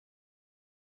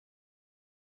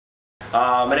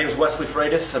My name is Wesley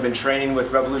Freitae. I've been training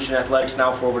with Revolution Athletics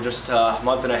now for over just a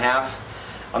month and a half.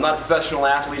 I'm not a professional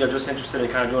athlete. I'm just interested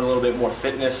in kind of doing a little bit more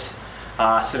fitness.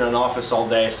 Sitting in an office all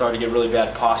day, I started to get really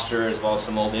bad posture as well as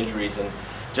some old injuries. And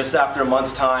just after a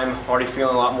month's time, already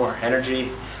feeling a lot more energy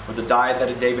with the diet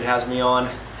that David has me on,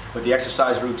 with the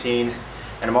exercise routine,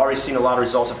 and I'm already seeing a lot of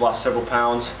results. I've lost several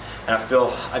pounds, and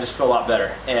I just feel a lot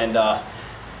better. And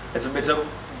it's a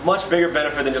much bigger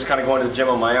benefit than just kind of going to the gym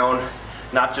on my own.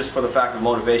 Not just for the fact of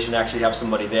motivation to actually have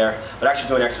somebody there, but actually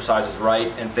doing exercises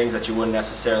right and things that you wouldn't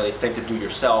necessarily think to do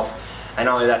yourself. And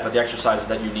not only that, but the exercises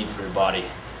that you need for your body.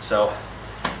 So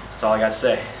that's all I got to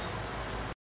say.